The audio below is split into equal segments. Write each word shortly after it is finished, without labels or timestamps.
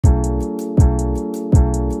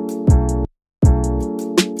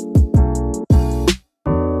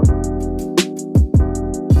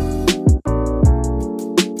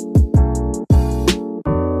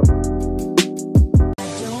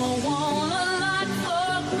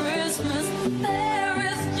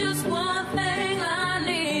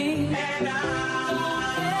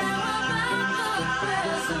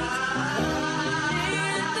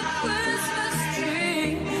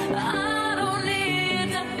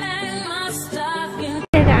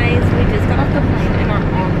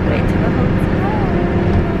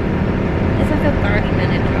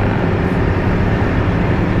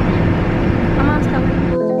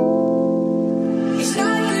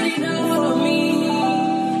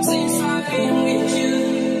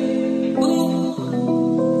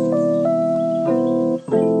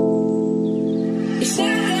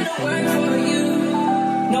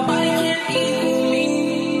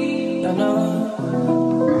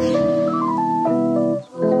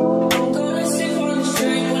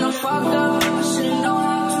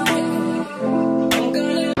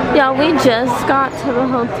Y'all, we just got to the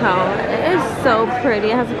hotel. It is so pretty.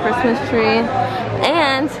 It has a Christmas tree.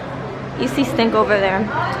 And you see Stink over there.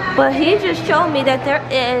 But he just showed me that there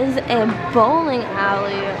is a bowling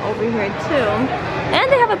alley over here too. And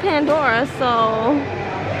they have a Pandora, so...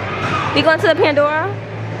 We going to the Pandora?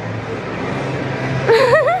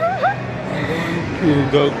 We'll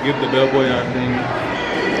go give the bellboy our thing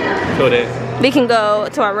so that we can go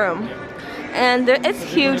to our room. And it's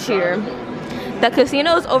huge here. The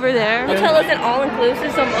casino is over there. The hotel isn't all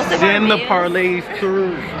inclusive, so most of then our the parlays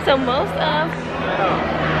through. So most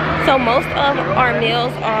of our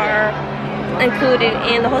meals are included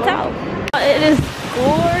in the hotel. It is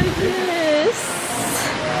gorgeous.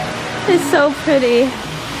 It's so pretty.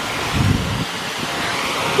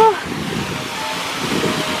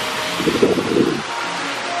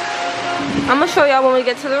 I'm gonna show y'all when we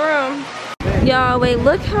get to the room. Y'all, wait,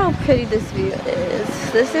 look how pretty this view is.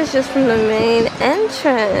 This is just from the main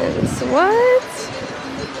entrance. What?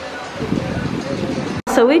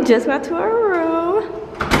 So we just got to our room.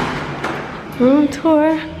 Room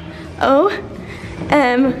tour.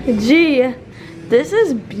 OMG. This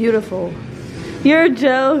is beautiful. You're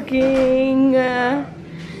joking. 5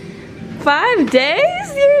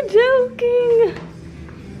 days? You're joking.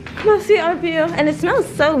 Come see our view. And it smells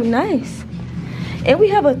so nice. And we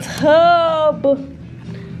have a tub.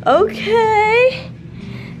 Okay.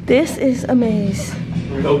 This is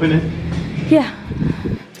amazing. We open it? Yeah.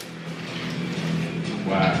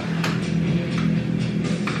 Wow.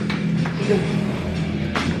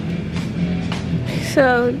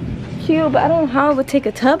 So cute, but I don't know how I would take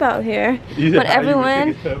a tub out here. But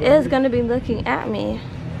everyone is going to be looking at me.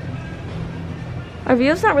 Our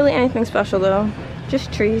view's not really anything special though.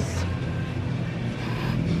 Just trees.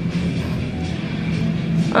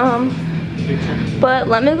 But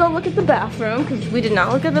let me go look at the bathroom because we did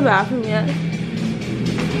not look at the bathroom yet.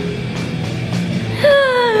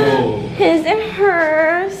 His and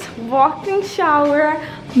hers, walk-in shower,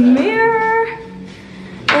 mirror,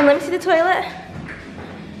 and let me see the toilet.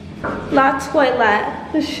 La toilet.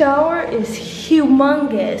 The shower is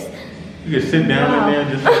humongous. You can sit down in there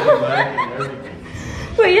and just relax and everything.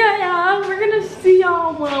 But yeah, y'all, we're gonna see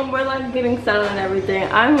y'all when we're like getting settled and everything.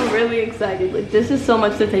 I'm really excited. Like, this is so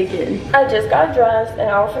much to take in. I just got dressed and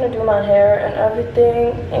I was gonna do my hair and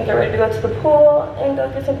everything and get ready to go to the pool and go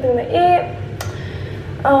get something to eat.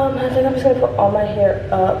 I think I'm just gonna put all my hair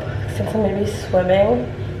up since I'm gonna be swimming.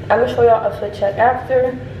 I'm gonna show y'all a fit check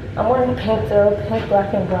after. I'm wearing pink though, pink,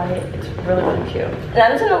 black, and white. It's really, really cute. And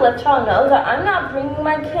I'm just gonna let y'all know that I'm not bringing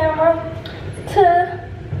my camera to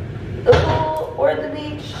the pool or the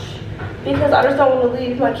beach because I just don't want to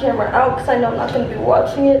leave my camera out because I know I'm not going to be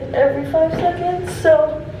watching it every 5 seconds.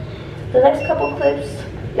 So the next couple clips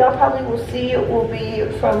y'all probably will see will be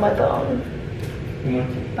from my phone. And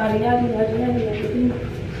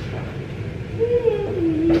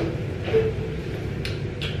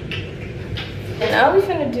I'll be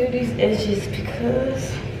finna do these edges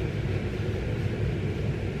because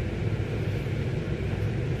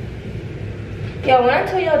yeah, when I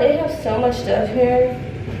tell y'all they have so much stuff here,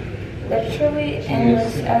 literally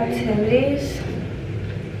endless activities.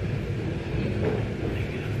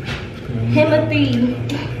 Timothy.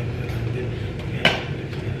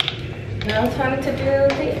 Now time to do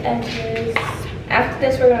the edges. After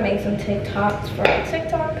this, we're gonna make some TikToks for our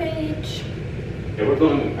TikTok page. Yeah, we're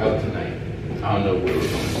going out tonight. I don't know where we're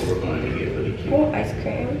going, but we're going to get really cute. Oh, ice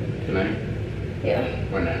cream. Tonight?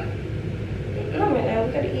 Yeah. Or now? Not right now,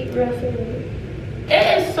 we gotta eat real food. It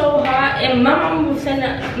is so hot, and my mom was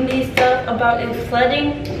sending me stuff about it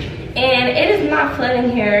flooding, and it is not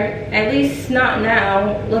flooding here, at least not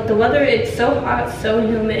now. Look, the weather is so hot, so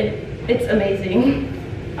humid, it's amazing.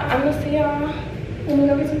 I'm gonna see y'all when we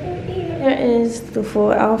go get something to eat. There is the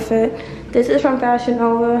full outfit. This is from Fashion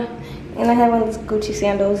Nova, and I have on these Gucci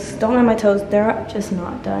sandals. Don't mind my toes, they're just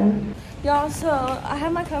not done. Y'all, so I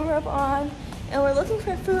have my cover up on, and we're looking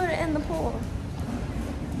for food in the pool.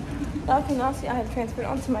 Y'all can now see I have transferred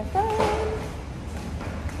onto my phone.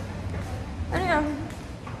 Anyhow,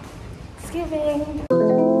 it's giving.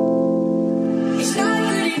 It's not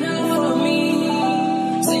good enough for me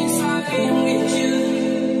since I've been with you.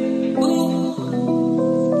 Ooh.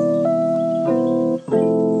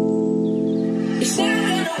 It's not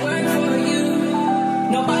gonna work for you.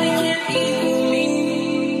 Nobody can equal me.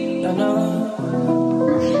 No, no.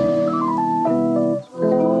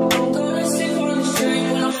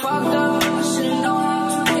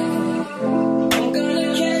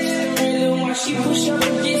 She push up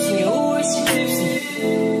against me, oh, she tipsy.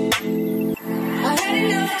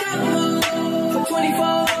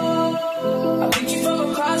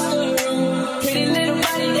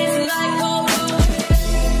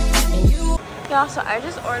 Y'all, so I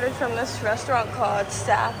just ordered from this restaurant called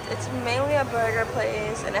Staffed. It's mainly a burger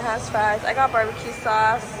place and it has fries. I got barbecue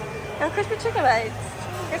sauce and crispy chicken bites.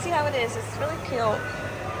 You can see how it is. It's really cute.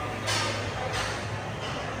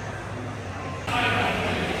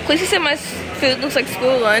 Quincy said my food looks like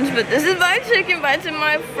school lunch, but this is my chicken bites and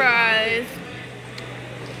my fries.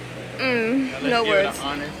 No words.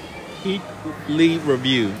 Heat lead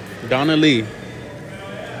review. Donna Lee. It's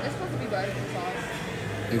supposed to be barbecue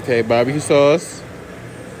sauce. Okay, barbecue sauce.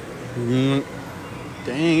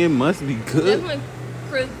 Dang, it must be good. Definitely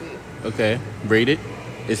crispy. Okay, rate it.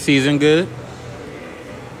 Is seasoned good?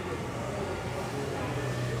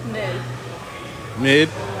 Mid. Mid?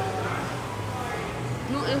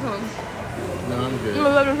 No, it's home. No, I'm good.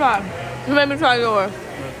 Let me try. Let me try yours. Okay.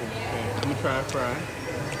 I'm gonna try a fry.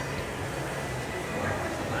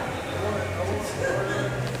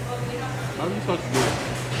 How are you supposed to do it?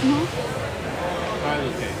 Fry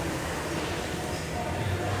is okay.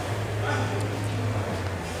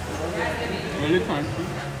 Really crunchy.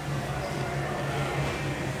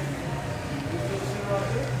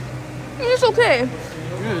 It's okay.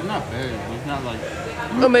 Yeah, it's not bad. It's not like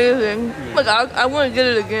amazing. Like I want to get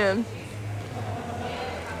it again.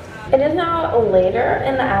 It is now later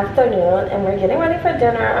in the afternoon and we're getting ready for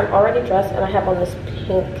dinner. I'm already dressed and I have on this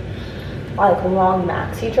pink like long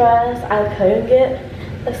maxi dress. I couldn't get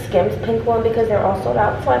the Skims pink one because they're all sold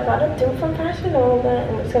out, so I got a dupe from Fashion Nova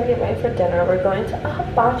and we're just gonna get ready for dinner. We're going to a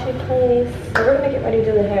hibachi place. We're gonna get ready to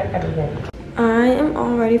do the hair, everything. I am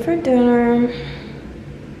all ready for dinner.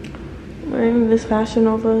 Wearing this Fashion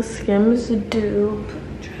Nova Skims dupe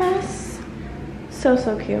dress. So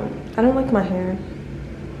cute. I don't like my hair.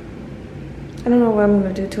 I don't know what I'm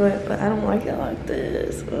gonna do to it, but I don't like it like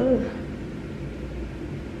this. Ugh.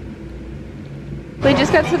 We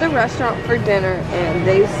just got to the restaurant for dinner and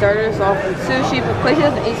they started us off with sushi, but Quincy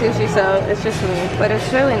doesn't eat sushi, so it's just me. But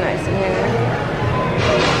it's really nice in here.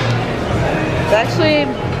 It's actually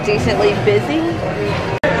decently busy.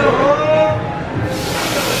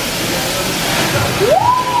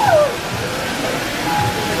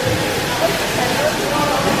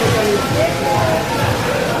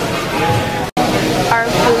 Our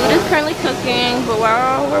food is currently cooking, but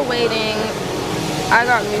while we're waiting, I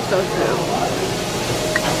got miso soup.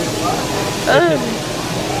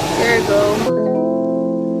 There you go.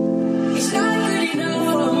 It's not good enough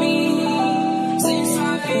for me since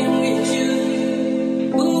I've been with you.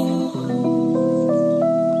 Ooh.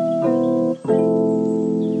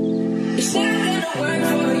 It's not gonna work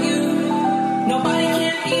for you. Nobody can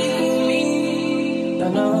equal me. No,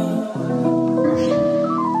 no.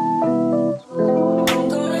 I'm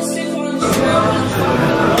gonna sip on the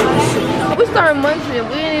We started munching.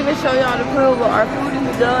 We didn't even show y'all the proof, but our food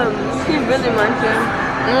is done. She's really munching.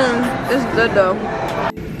 It's good though.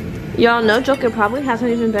 Y'all, no joke, it probably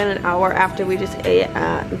hasn't even been an hour after we just ate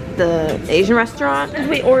at the Asian restaurant.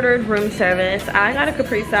 We ordered room service. I got a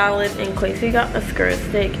Capri salad and Quincy got a skirt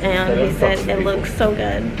steak, and he said it looks so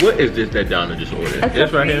good. what is this that Donna just ordered?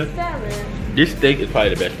 This right here? Salad. This steak is probably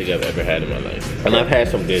the best steak I've ever had in my life. And I've had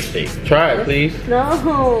some good steak. Try it, please. No,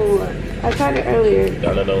 I tried it earlier.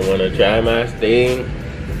 Donna don't want to try my steak.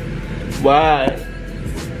 Why?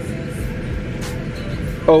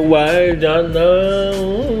 Oh, why, Donna?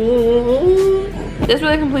 This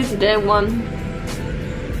really completes day one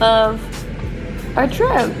of our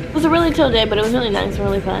trip. It was a really chill day, but it was really nice and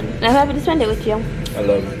really fun. And I'm happy to spend it with you. I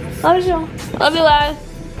love you. Love you. Love you guys.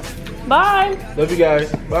 Bye. Love you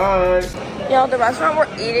guys. Bye. Y'all, the restaurant we're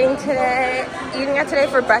eating at today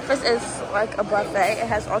for breakfast is like a buffet. It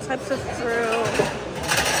has all types of fruit.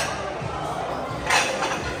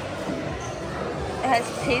 It has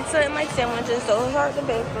pizza and like sandwiches. Those are at the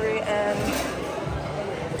bakery, and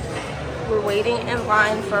we're waiting in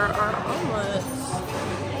line for our omelets.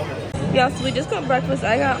 Yeah, so we just got breakfast.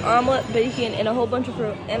 I got omelet, bacon, and a whole bunch of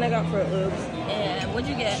fruit, and I got Fruit Loops. And what'd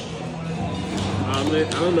you get? Omelet.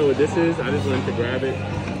 I don't know what this is. I just wanted to grab it.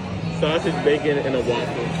 Sausage, bacon, and a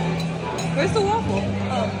waffle. Where's the waffle?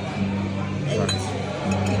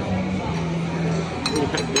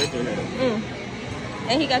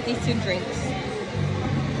 And he got these 2 drinks.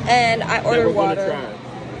 And I ordered water.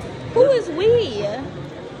 Who is we?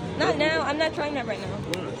 Not now. I'm not trying that right now.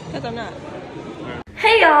 Because I'm not.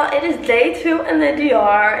 Hey y'all, it is day 2 in the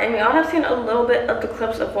DR, and y'all have seen a little bit of the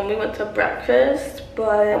clips of when we went to breakfast,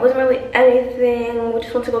 but it wasn't really anything. We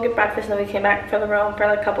just went to go get breakfast, and then we came back for the room for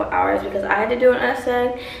like a couple hours because I had to do an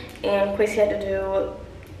essay and Quincy had to do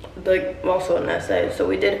also an essay. So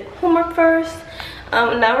we did homework first.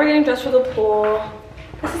 Now we're getting dressed for the pool.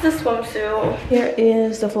 This is the swimsuit. Here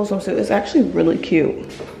is the full swimsuit. It's actually really cute.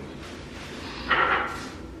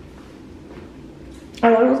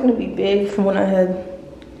 I thought it was gonna be big from when I had,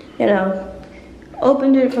 you know,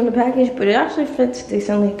 opened it from the package, but it actually fits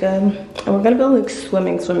decently good. And we're gonna go like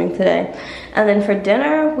swimming today. And then for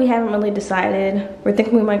dinner, we haven't really decided. We're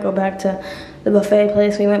thinking we might go back to the buffet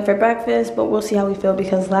place we went for breakfast, but we'll see how we feel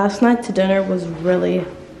because last night to dinner was really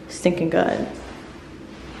stinking good.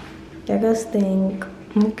 There goes Stink.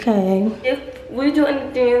 Okay. If we do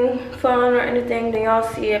anything fun or anything, then y'all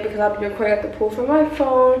see it because I'll be recording at the pool from my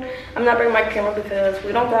phone. I'm not bringing my camera because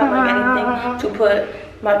we don't got like anything to put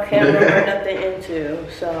my camera or nothing into.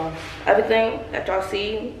 So everything that y'all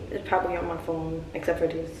see is probably on my phone except for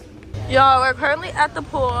this. Y'all, we're currently at the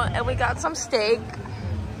pool and we got some steak.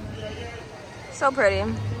 So pretty.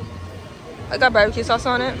 I got barbecue sauce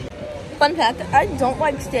on it. Fun fact, I don't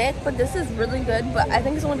like steak, but this is really good. But I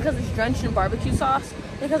think it's only because it's drenched in barbecue sauce.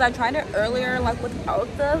 Because I tried it earlier, like without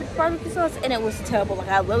the barbecue sauce, and it was terrible. Like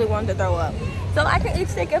I literally wanted to throw up. So I can eat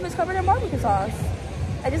steak if it's covered in barbecue sauce.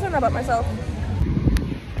 I just don't know about myself.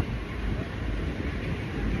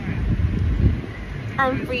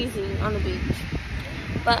 I'm freezing on the beach,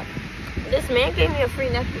 but this man gave me a free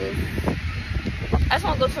necklace. I just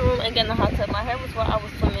want to go to the room and get in the hot tub. My hair was where I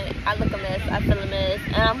was swimming. I look a mess. I feel a mess,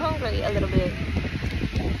 and I'm hungry a little bit.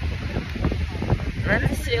 I'm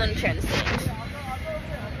just sitting on the chair to sing.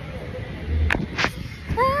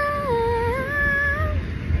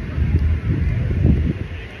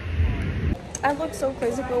 I look so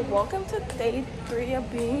crazy, but welcome to day 3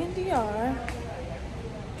 of being in DR.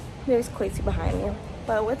 There's Quacy behind me,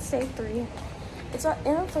 but what's day 3? It's our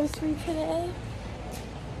anniversary today.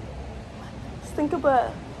 Let's think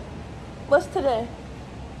about what's today?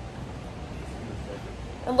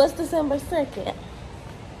 And what's December 2nd?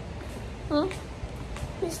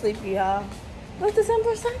 We sleepy, y'all. What's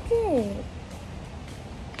December 2nd?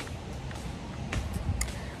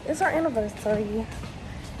 It's our anniversary.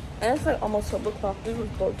 And it's like almost 12 o'clock. We were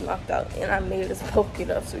both knocked out. And I made us both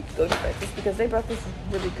get up so we could go to breakfast because their breakfast was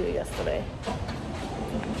really good yesterday.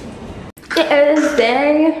 It is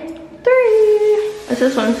day 3. This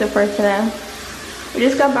is swimsuit for today. We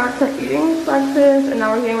just got back to eating breakfast and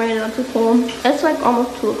now we're getting ready to go to the pool. It's like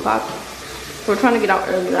almost 2 o'clock. We're trying to get out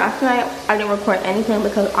early. Last night I didn't record anything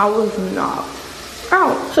because I was knocked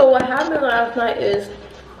out. So what happened last night is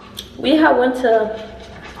we had went to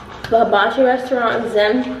the hibachi restaurant in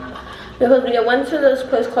Zen because we went to this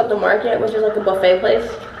place called The Market, which is like a buffet place,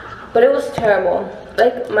 but it was terrible.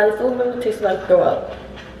 Like my food really tasted like throw up.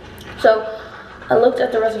 So I looked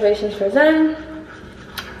at the reservations for Zen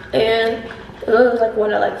and it was like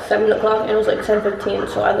one at like 7 o'clock and it was like 10:15,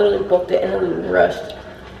 so I literally booked it and then we rushed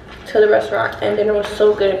to the restaurant and dinner was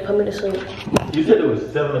so good it put me to sleep. You said it was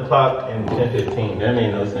 7 o'clock and 10:15. That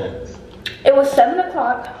made no sense. It was 7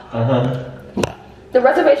 o'clock. The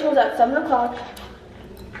reservation was at 7 o'clock,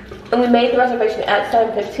 and we made the reservation at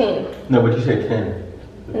 7:15. No, but you said 10.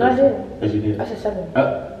 No, I didn't. Yes, you did. I said 7.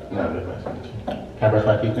 Oh, no, that's not 10. Can I brush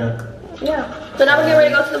my teeth now? Yeah. So now we're getting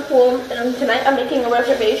ready to go to the pool, and tonight I'm making a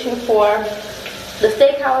reservation for the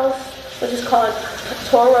steakhouse, which is called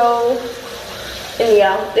Toro. And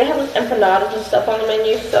yeah, they have empanadas and stuff on the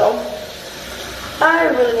menu, so I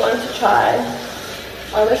really wanted to try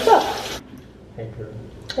all their stuff. Hey, girl.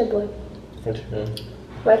 Hey, boy. What you doing?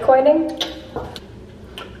 Recording?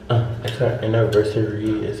 It's our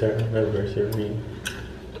anniversary. It's our anniversary.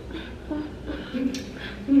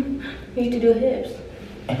 You need to do hips.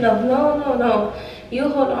 No. You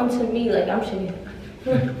hold on to me like I'm shaking.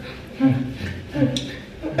 I'm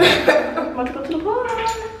about to go to the pool.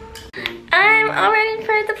 I'm all ready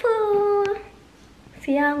for the pool.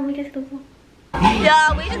 See y'all when we get to the pool.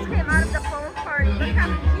 Y'all, we just came out of the phone party. Look how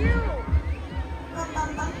cute.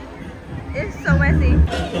 It's so messy.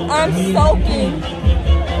 I'm soaking.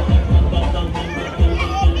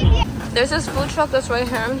 There's this food truck that's right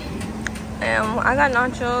here. And I got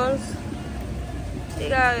nachos. We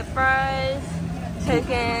got fries,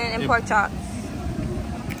 chicken, and pork chops.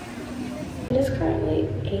 It is currently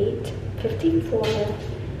 8:54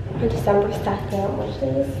 on December 2nd, which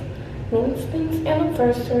is Winston's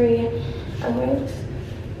anniversary. I'm wearing this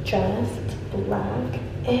dress, it's black,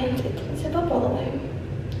 and it doesn't zip up all the way.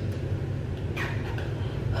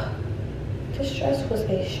 This dress was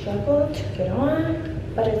a struggle to get on,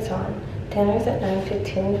 but it's on. Dinner's at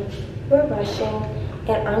 9:15. We're rushing,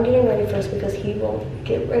 and I'm getting ready first because he won't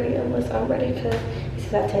get ready unless I'm ready because he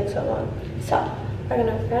says that takes so long. So we're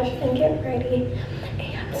gonna rush and get ready.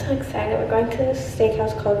 And I'm so excited. We're going to this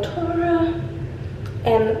steakhouse called Tora,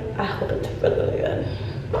 and I hope it's really, really good.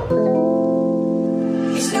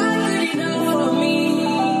 It's not good enough for me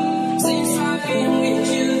since I've been with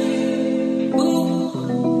you. Ooh.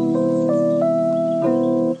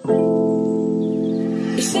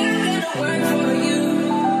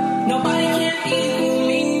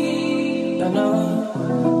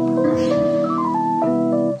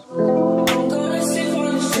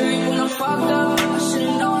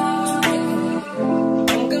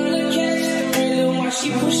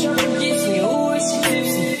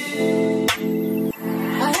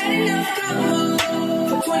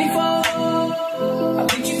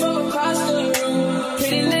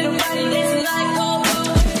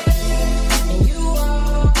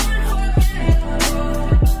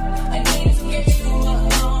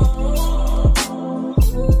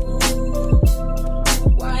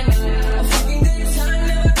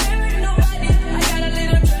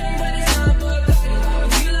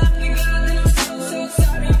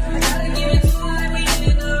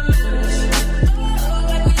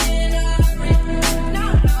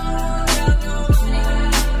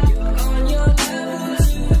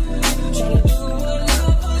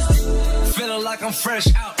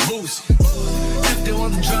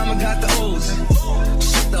 got the Uzi.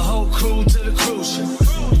 Shit the whole crew to the cruise ship.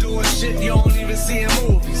 Doing shit you don't even see in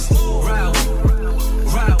movies.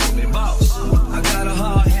 Ride with me, boss. I got a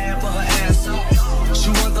hard hand for her ass off. She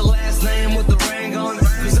want the last name with the ring on it.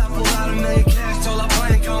 Cause I pull out $1 million cash, told I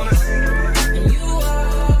plank on it.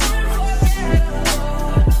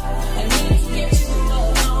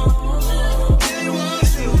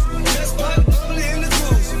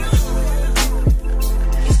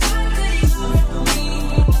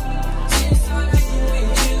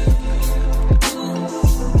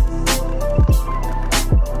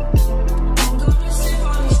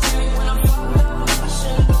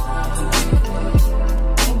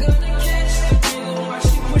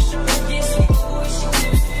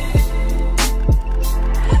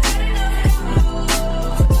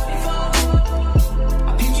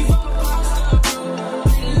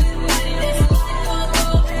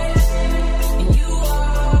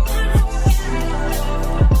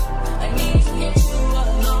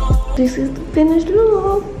 This is the finished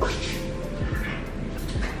vlog.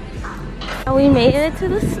 We made it to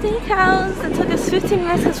the steakhouse. It took us 15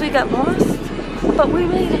 minutes because we got lost, but we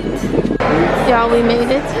made it. Y'all, we made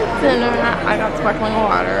it to dinner. I got sparkling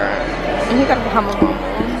water, and he got a humble bumble.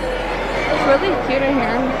 It's really cute in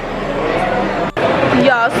here.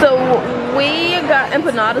 Y'all, so we got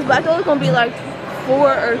empanadas, but I thought it was gonna be like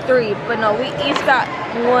 4 or 3, but no, we each got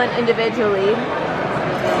one individually.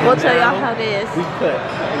 We'll tell y'all how it is. We cut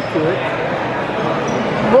into it.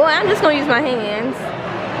 Boy, I'm just gonna use my hands.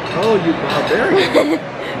 Oh, you barbarian.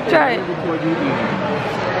 Try it. Before you eat.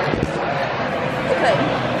 Okay.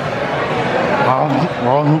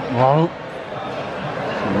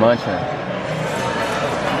 Munching.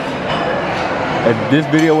 If this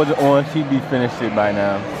video wasn't on, she'd be finished it by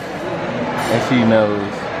now. And she knows.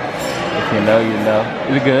 If you know, you know.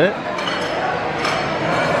 Is it good?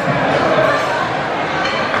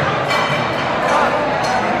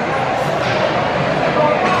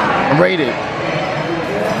 Rate it.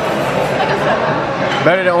 Like a 7.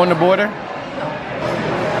 Better than On the Border?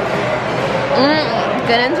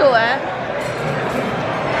 Get into it.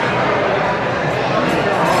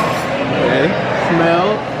 Okay. Smell.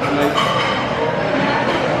 Like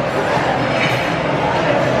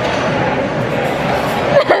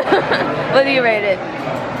What do you rate it?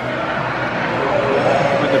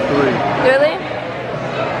 with a 3. Really?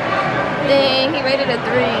 Dang, he rated a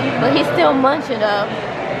 3, but he's still munching though.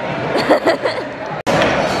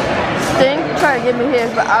 Sting tried to give me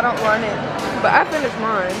his, but I don't want it. But I finished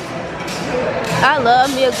mine. I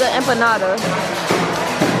love me a good empanada.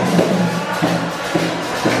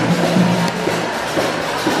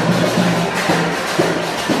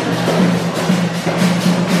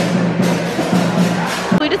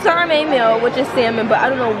 We just got our main meal, which is salmon, but I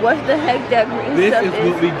don't know what the heck that green This stuff is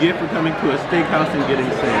what we get for coming to a steakhouse and getting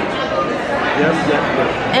salmon. Yep.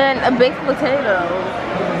 And a baked potato.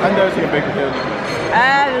 I've never seen a baked potato.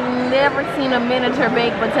 I've never seen a miniature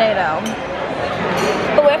baked potato.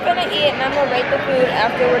 But we're gonna eat and I'm gonna rate the food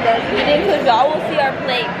after we're done eating because y'all will see our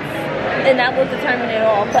plates and that will determine it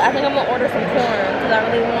all. But I think I'm gonna order some corn because I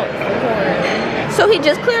really want some corn. So he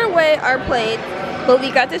just cleared away our plates, but we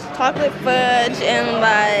got this chocolate fudge and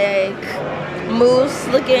like mousse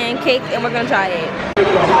looking cake and we're gonna try it.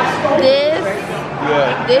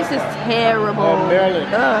 This is terrible.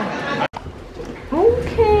 Maryland.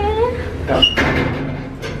 Okay.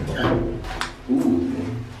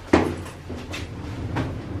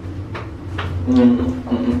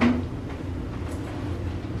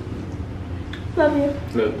 Love you.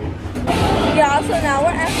 Look. Y'all, so now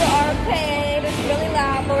we're at the arcade. It's really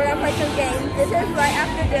loud, but we're gonna play some games. This is right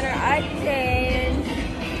after dinner. I changed.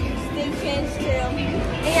 Steve changed too.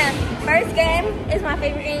 And yeah, first game is my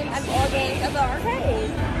favorite game of all games at the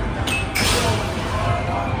arcade.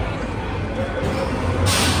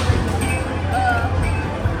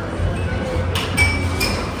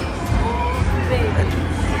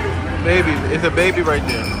 Baby, it's a baby right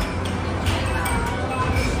there.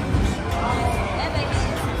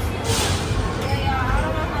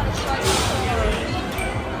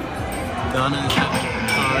 Donna is having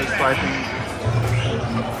a swiping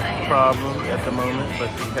problem at the moment, but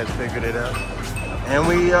she has figured it out. And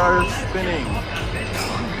we are spinning.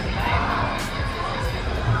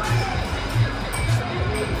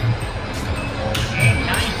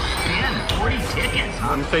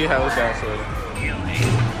 Let me show you how it goes later.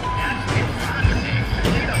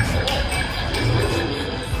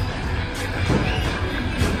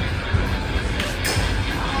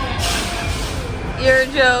 You're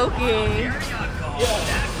joking.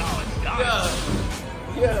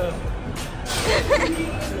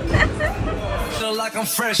 So feel like I'm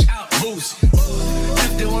fresh out boozy.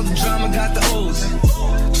 If they want the drama, got the ooze.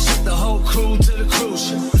 Ship the whole crew to the cruise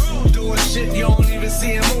ship. Doing shit you don't even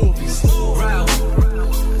see in movies. Ride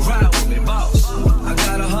with me, boss. I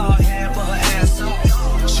got a hard hand for her ass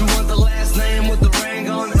off. She want the last name with the ring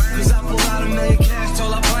on it. Cause I pull out $1 million cash,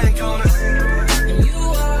 told her plank on it.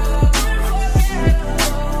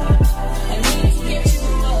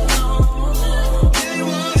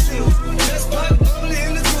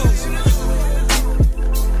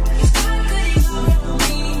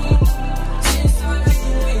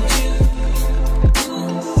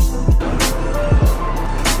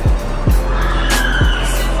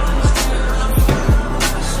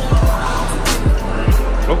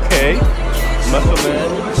 Okay, muscle man.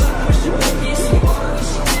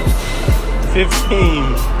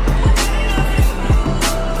 15.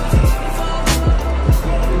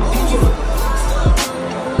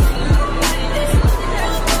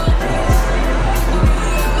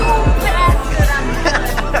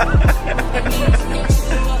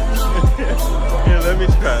 Let me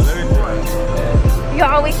try.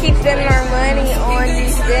 Y'all, we keep spending our money on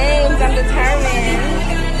these things. I'm determined.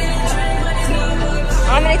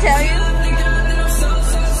 I'm gonna tell you.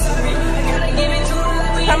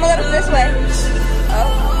 Come a little this way.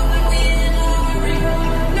 Oh.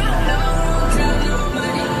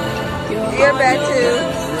 You're bad too.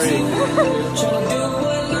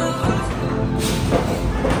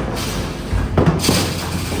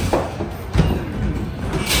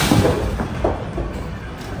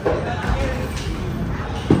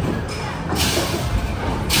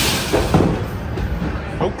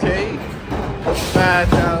 Okay.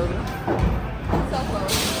 5,000.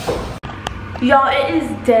 Y'all, it is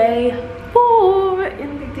day 4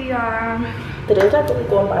 in the DR. The days are really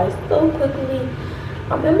going by so quickly.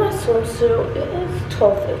 I'm in my swimsuit. It is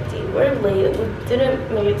 12:50. We're late. We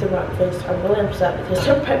didn't make it to breakfast. I'm really upset because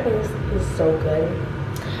their breakfast is so good.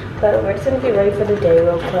 But we're just gonna be ready for the day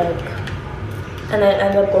real quick. And then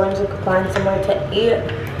end up going to find somewhere to eat.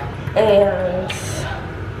 And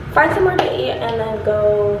then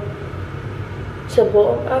go to the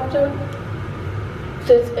pool after.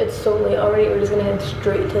 So it's so late already. We're just gonna head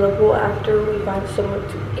straight to the pool after we find somewhere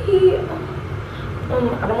to eat. I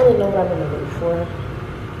don't really know what I'm gonna look for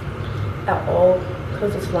at all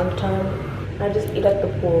because it's lunchtime. I just eat at the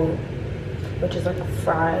pool, which is like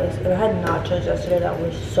fries. And I had nachos yesterday that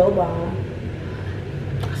was so bomb.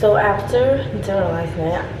 So after dinner last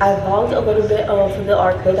night, I vlogged a little bit of the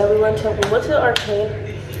arcade that we went to. We went to the arcade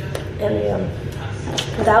and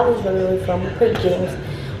that was really fun. We played games.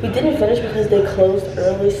 We didn't finish because they closed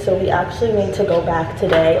early, so we actually need to go back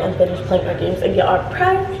today and finish playing our games and get our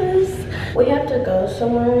practice. We have to go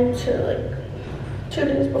somewhere to like 2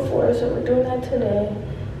 days before, so we're doing that today,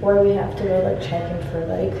 where we have to go like check in for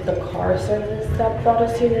like the car service that brought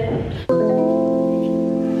us here today.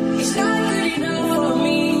 It's not good enough for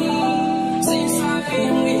me since I've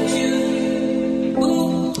been with you.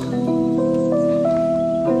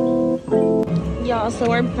 Y'all, so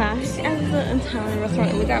we're back at the Italian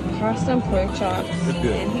restaurant. We got pasta and pork chops.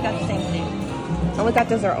 And he got the same thing. And we got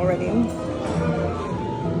dessert already.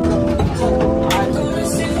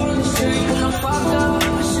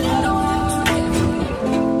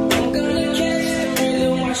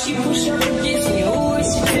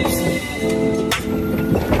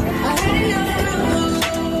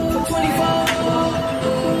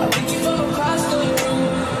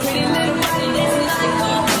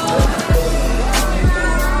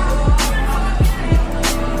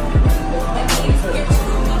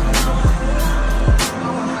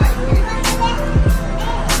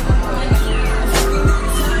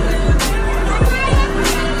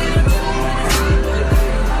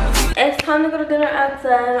 Time to go to dinner at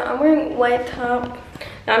 10. I'm wearing white top.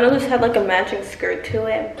 Now, I know this had like a matching skirt to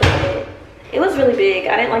it, but it was really big.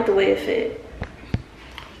 I didn't like the way it fit.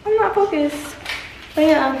 I'm not focused. But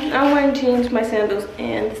yeah, I'm wearing jeans, my sandals,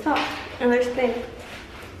 and this top. And there's thing.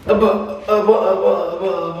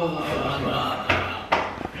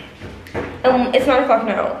 It's 9 o'clock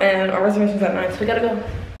now, and our reservation's at 9, so we gotta go.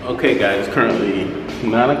 Okay, guys, it's currently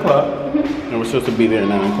 9 o'clock, and we're supposed to be there at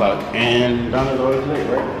 9 o'clock. And Donna's always late,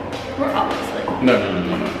 right? We're always late. No.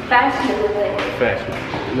 Fashionably. Fashion.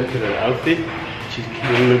 Look at her outfit. She's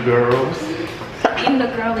eating the girls. Eating the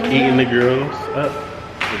girlies. Eating the girls up.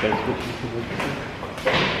 But that's what she's doing.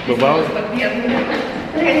 But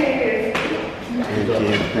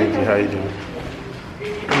Thank you. How you doing?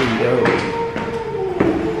 Yo.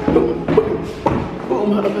 Boom,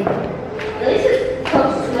 how about that? This is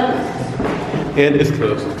close to us. Yeah, it is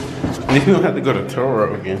close. And you don't have to go to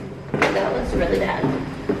Toro again. That was really bad.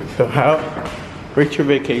 So how, rate your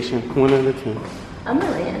vacation, 1 out of 10. A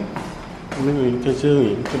million. Million,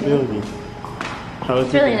 gazillion, kabillion. How was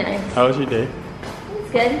It's your really day? nice. How was your day?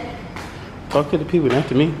 It's good. Talk to the people, not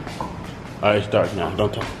to me. Alright, it's dark now.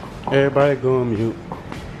 Don't talk. Everybody go on mute.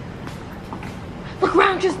 Look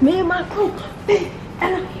around, just me and my crew. Big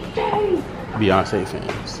energy. Beyonce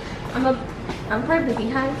fans. I'm part of the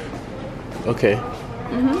Beehive. Okay.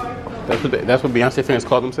 That's what Beyonce fans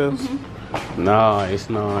call themselves? Nice,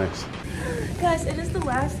 nice. Guys, it is the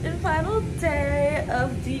last and final day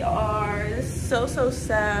of DR. It's so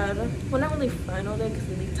sad. Well, not really final day because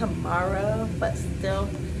we leave tomorrow, but still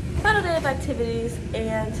final day of activities.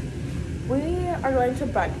 And we are going to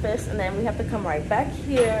breakfast and then we have to come right back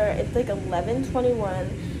here. It's like 11:21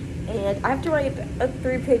 and I have to write a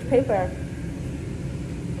 3-page paper.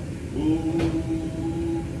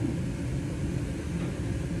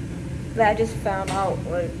 That I just found out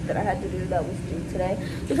that I had to do that was due today.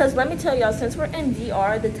 Because let me tell y'all, since we're in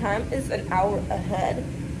DR, the time is an hour ahead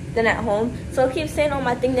than at home. So it keeps saying on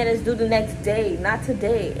my thing that it's due the next day, not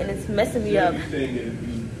today, and it's messing me up.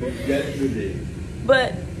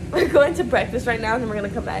 But we're going to breakfast right now, and then we're gonna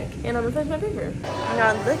come back and I'm gonna finish my paper.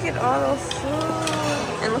 Now look at all those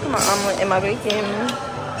food, and look at my omelet and my bacon.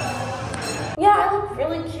 Yeah, I look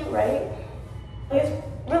really cute, right? It's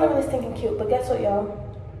really stinking cute. But guess what, y'all?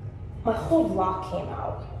 My whole lock came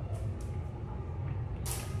out.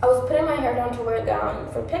 I was putting my hair down to wear it down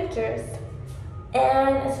for pictures,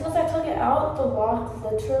 and as soon as I took it out, the lock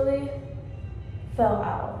literally fell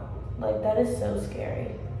out. Like, that is so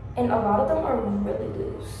scary. And a lot of them are really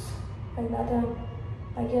loose. Like, not that,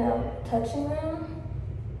 like, you know, touching them,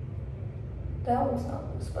 that one's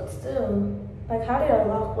not loose, but still. Like, how did a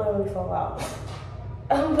lock literally fall out?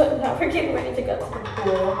 But now we're getting ready to go to the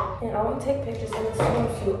pool. And I want to take pictures in the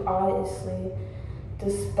swimsuit, obviously,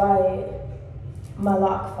 despite my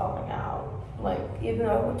lock falling out. Like, even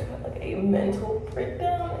though I went to have, like, a mental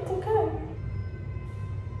breakdown, it's okay.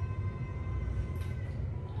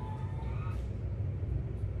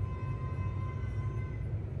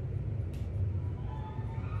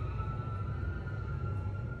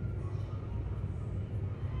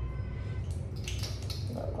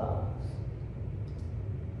 Lip gloss.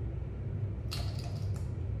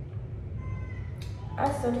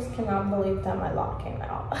 I still just cannot believe that my lock came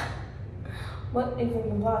out. What even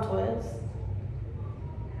the plot twist?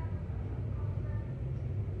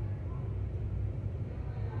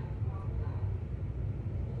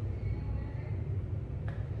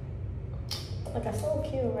 Like, I so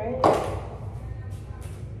cute, right?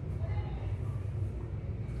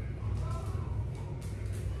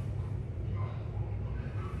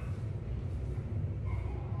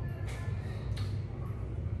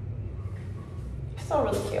 So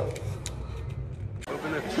really cute.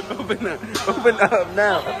 Open up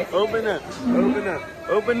now.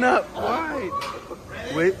 Open up. Why?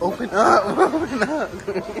 Wait, open up.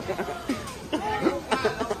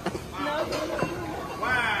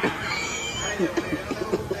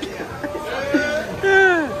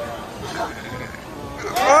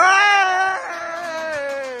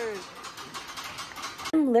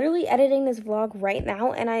 I'm literally editing this vlog right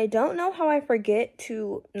now, and I don't know how I forget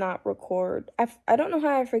to not record. I don't know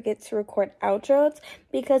how I forget to record outros,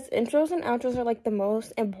 because intros and outros are like the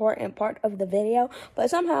most important part of the video, but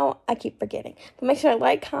somehow I keep forgetting. But make sure to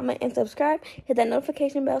like, comment, and subscribe. Hit that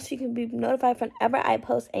notification bell so you can be notified whenever I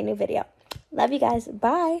post a new video. Love you guys.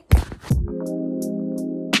 Bye.